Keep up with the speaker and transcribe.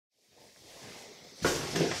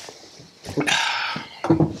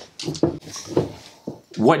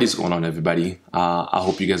What is going on, everybody? I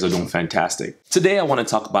hope you guys are doing fantastic. Today, I want to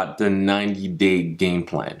talk about the 90-day game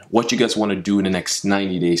plan. What you guys want to do in the next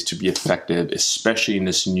 90 days to be effective, especially in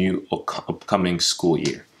this new upcoming school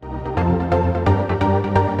year.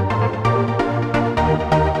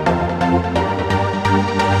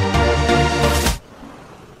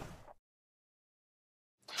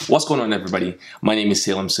 What's going on, everybody? My name is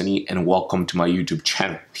Salem, Soni, and welcome to my YouTube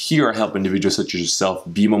channel. Here I help individuals such as yourself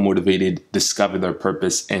be more motivated, discover their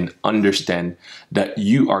purpose, and understand that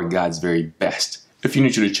you are God's very best. If you're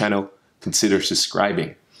new to the channel, consider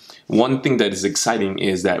subscribing. One thing that is exciting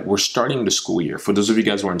is that we're starting the school year. For those of you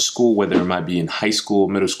guys who are in school, whether it might be in high school,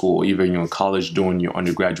 middle school, or even you're in college doing your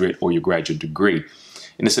undergraduate or your graduate degree.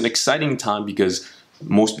 And it's an exciting time because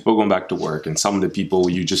most people are going back to work, and some of the people,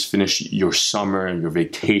 you just finished your summer and your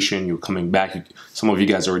vacation, you're coming back. Some of you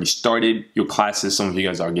guys already started your classes. Some of you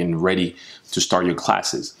guys are getting ready to start your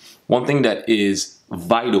classes. One thing that is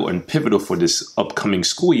vital and pivotal for this upcoming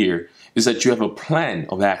school year is that you have a plan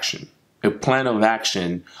of action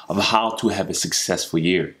of how to have a successful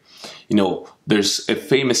year. You know, there's a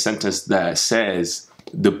famous sentence that says,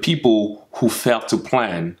 the people who fail to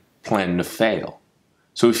plan to fail.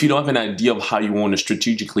 So if you don't have an idea of how you want to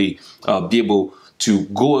strategically be able to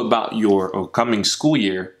go about your upcoming school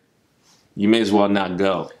year, you may as well not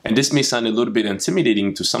go. And this may sound a little bit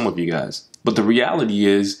intimidating to some of you guys, but the reality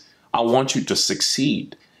is I want you to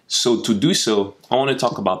succeed. So to do so, I want to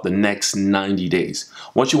talk about the next 90 days.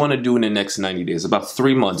 What you want to do in the next 90 days, about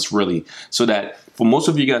 3 months really, so that for most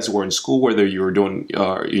of you guys who are in school, whether you're doing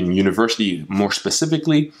in university more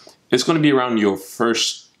specifically, it's going to be around your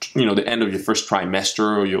first, the end of your first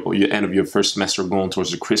trimester or your end of your first semester going towards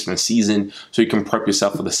the Christmas season, so you can prep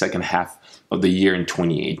yourself for the second half of the year in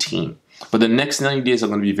 2018. But the next 90 days are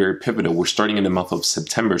going to be very pivotal. We're starting in the month of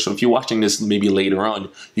September. So if you're watching this maybe later on,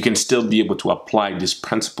 you can still be able to apply these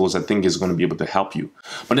principles. I think is going to be able to help you.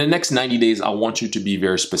 But in the next 90 days, I want you to be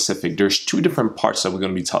very specific. There's two different parts that we're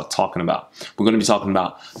going to be talking about. We're going to be talking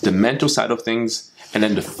about the mental side of things and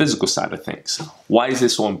then the physical side of things. Why is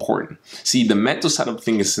this so important? See, the mental side of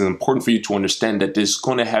things is important for you to understand that there's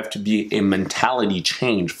going to have to be a mentality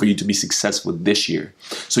change for you to be successful this year.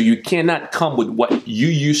 So you cannot come with what you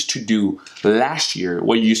used to do last year,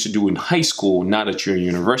 what you used to do in high school, now that you're in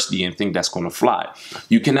university, and think that's going to fly.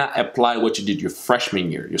 You cannot apply what you did your freshman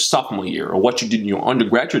year, your sophomore year, or what you did in your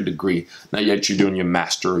undergraduate degree, now yet you're doing your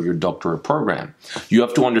master or your doctorate program. You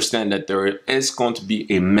have to understand that there is going to be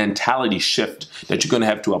a mentality shift that you're going to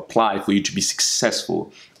have to apply for you to be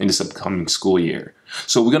successful in this upcoming school year.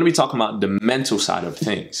 So we're going to be talking about the mental side of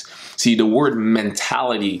things. See, the word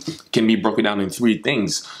mentality can be broken down in three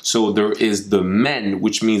things. So there is the men,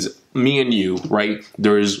 which means me and you, right?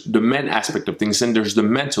 There is the men aspect of things, and there's the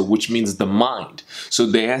mental, which means the mind. So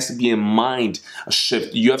there has to be a mind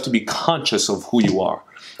shift. You have to be conscious of who you are.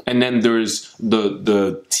 And then there's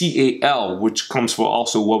the TAL, which comes for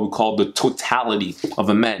also what we call the totality of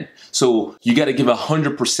a man. So you got to give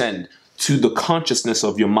 100% to the consciousness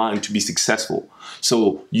of your mind to be successful.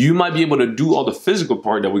 So you might be able to do all the physical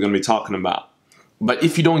part that we're going to be talking about. But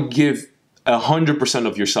if you don't give 100%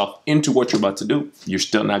 of yourself into what you're about to do, you're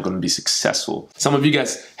still not going to be successful. Some of you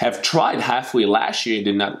guys have tried halfway last year, it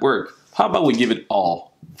did not work. How about we give it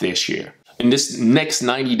all this year? In this next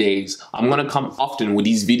 90 days, I'm going to come often with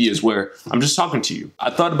these videos where I'm just talking to you.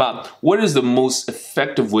 I thought about what is the most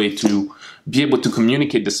effective way to be able to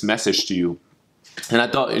communicate this message to you. And I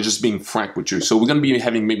thought it's just being frank with you. So we're going to be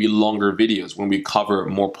having maybe longer videos when we cover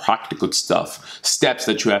more practical stuff, steps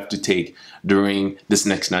that you have to take during this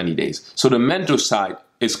next 90 days. So the mental side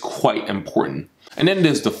is quite important. And then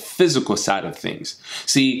there's the physical side of things.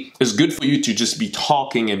 See, it's good for you to just be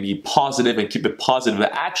talking and be positive and keep it positive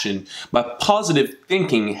action, but positive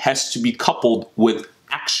thinking has to be coupled with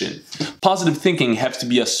action. Positive thinking has to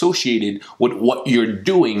be associated with what you're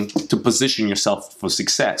doing to position yourself for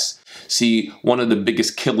success. See, one of the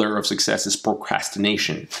biggest killer of success is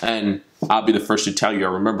procrastination. And I'll be the first to tell you, I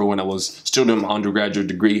remember when I was still doing my undergraduate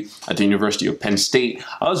degree at the University of Penn State,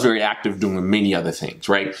 I was very active doing many other things,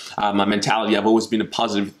 right? My mentality, I've always been a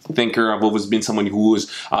positive thinker. I've always been someone who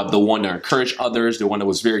was the one to encourage others, the one that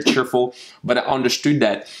was very cheerful. But I understood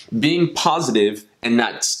that being positive and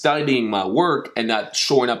not studying my work and not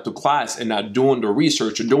showing up to class and not doing the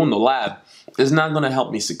research or doing the lab is not going to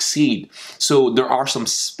help me succeed. So there are some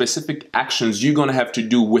specific actions you're going to have to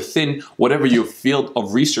do within whatever your field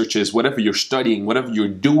of research is, whatever you're studying, whatever you're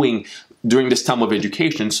doing during this time of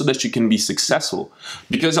education, so that you can be successful.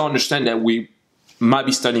 Because I understand that we might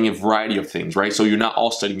be studying a variety of things, right? So you're not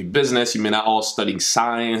all studying business, you may not all studying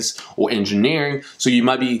science or engineering, so you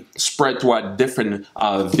might be spread throughout different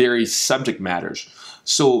various subject matters.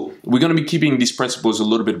 So we're going to be keeping these principles a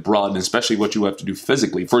little bit broad, especially what you have to do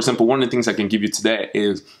physically. For example, one of the things I can give you today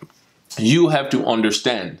is you have to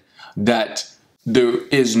understand that there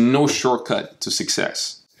is no shortcut to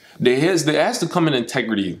success. There has to come an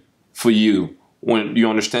integrity for you when you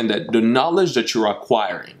understand that the knowledge that you're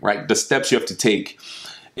acquiring, right, the steps you have to take,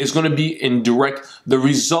 is going to be in the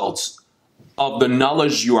results of the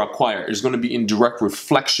knowledge you acquire is going to be in direct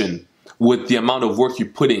reflection with the amount of work you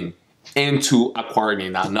put into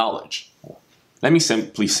acquiring that knowledge. Let me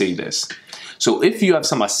simply say this. So if you have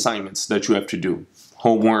some assignments that you have to do,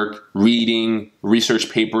 homework, reading, research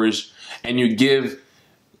papers, and you give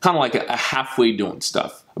kind of like a halfway doing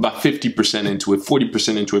stuff, about 50% into it,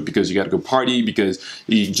 40% into it because you got to go party, because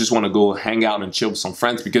you just want to go hang out and chill with some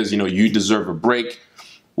friends because, you know, you deserve a break.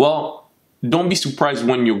 Well, don't be surprised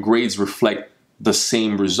when your grades reflect the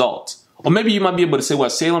same result. Or maybe you might be able to say, well,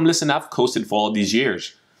 Salem, listen, I've coasted for all these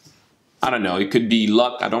years. I don't know. It could be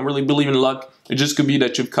luck. I don't really believe in luck. It just could be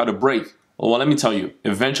that you've cut a break. Well, let me tell you,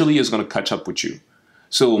 eventually it's going to catch up with you.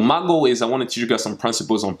 So my goal is I want to teach you guys some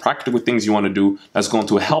principles on practical things you want to do that's going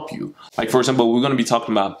to help you. Like, for example, we're going to be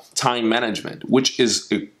talking about time management, which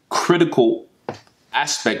is a critical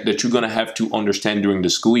aspect that you're going to have to understand during the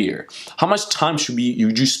school year. How much time should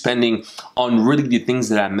you spending on really the things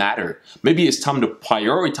that matter? Maybe it's time to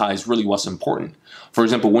prioritize really what's important. For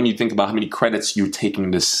example, when you think about how many credits you're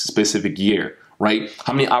taking this specific year, right?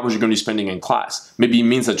 How many hours you're going to be spending in class. Maybe it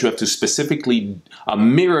means that you have to specifically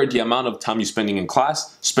mirror the amount of time you're spending in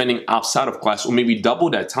class, spending outside of class, or maybe double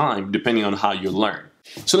that time depending on how you learn.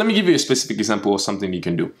 So let me give you a specific example of something you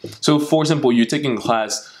can do. So for example, you're taking a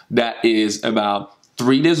class that is about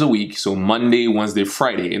 3 days a week, so Monday, Wednesday,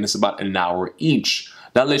 Friday, and it's about an hour each.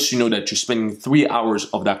 That lets you know that you're spending 3 hours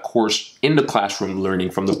of that course in the classroom learning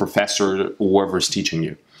from the professor or whoever is teaching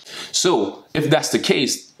you. So if that's the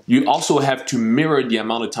case, you also have to mirror the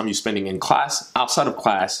amount of time you're spending in class, outside of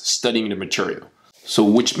class, studying the material. So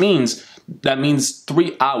which means, that means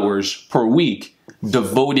 3 hours per week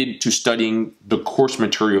devoted to studying the course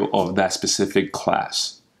material of that specific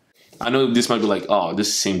class. I know this might be like, oh,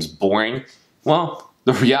 this seems boring. Well,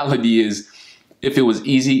 the reality is, if it was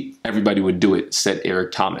easy, everybody would do it, said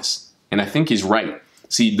Eric Thomas. And I think he's right.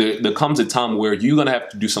 See, there comes a time where you're going to have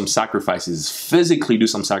to do some sacrifices, physically do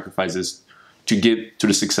some sacrifices to get to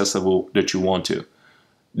the success level that you want to.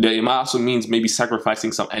 It might also means maybe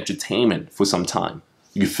sacrificing some entertainment for some time.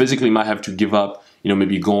 You physically might have to give up, you know,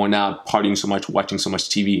 maybe going out, partying so much, watching so much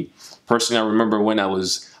TV. Personally, I remember when I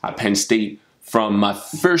was at Penn State, from my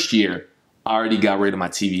first year, I already got rid of my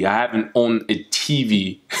TV. I haven't owned a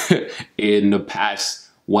TV in the past,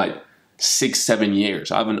 6-7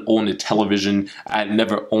 years. I haven't owned a television. I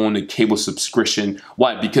never owned a cable subscription.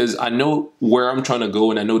 Why? Because I know where I'm trying to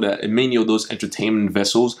go, and I know that many of those entertainment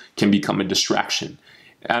vessels can become a distraction.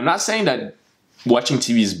 And I'm not saying that watching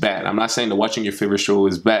TV is bad. I'm not saying that watching your favorite show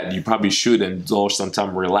is bad. You probably should indulge some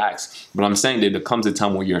time, relax. But I'm saying that there comes a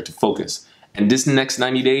time where you have to focus. And this next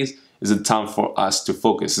 90 days is a time for us to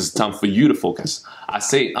focus. It's a time for you to focus.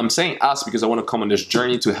 I'm saying us because I want to come on this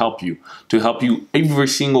journey to help you. Every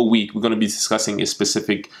single week, we're going to be discussing a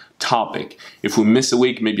specific topic. If we miss a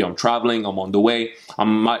week, maybe I'm traveling, I'm on the way, I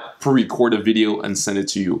might pre-record a video and send it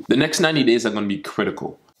to you. The next 90 days are going to be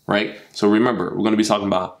critical, right? So remember, we're going to be talking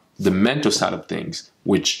about the mental side of things,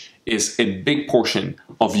 which is a big portion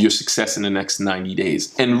of your success in the next 90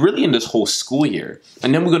 days and really in this whole school year.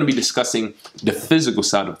 And then we're going to be discussing the physical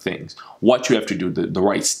side of things, what you have to do, the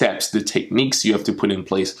right steps, the techniques you have to put in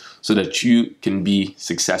place so that you can be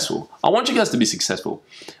successful. I want you guys to be successful.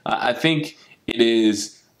 I think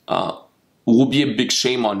it will be a big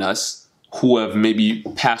shame on us who have maybe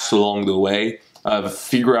passed along the way,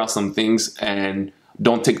 figure out some things and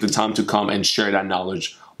don't take the time to come and share that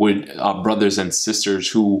knowledge with our brothers and sisters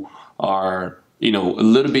who are, you know, a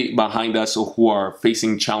little bit behind us or who are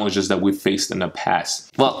facing challenges that we've faced in the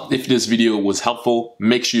past. Well, if this video was helpful,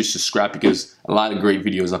 make sure you subscribe because a lot of great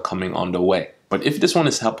videos are coming on the way. But if this one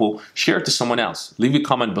is helpful, share it to someone else. Leave a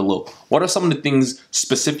comment below. What are some of the things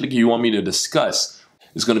specifically you want me to discuss?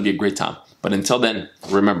 It's going to be a great time. But until then,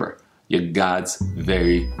 remember, you're God's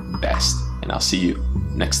very best. And I'll see you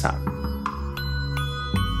next time.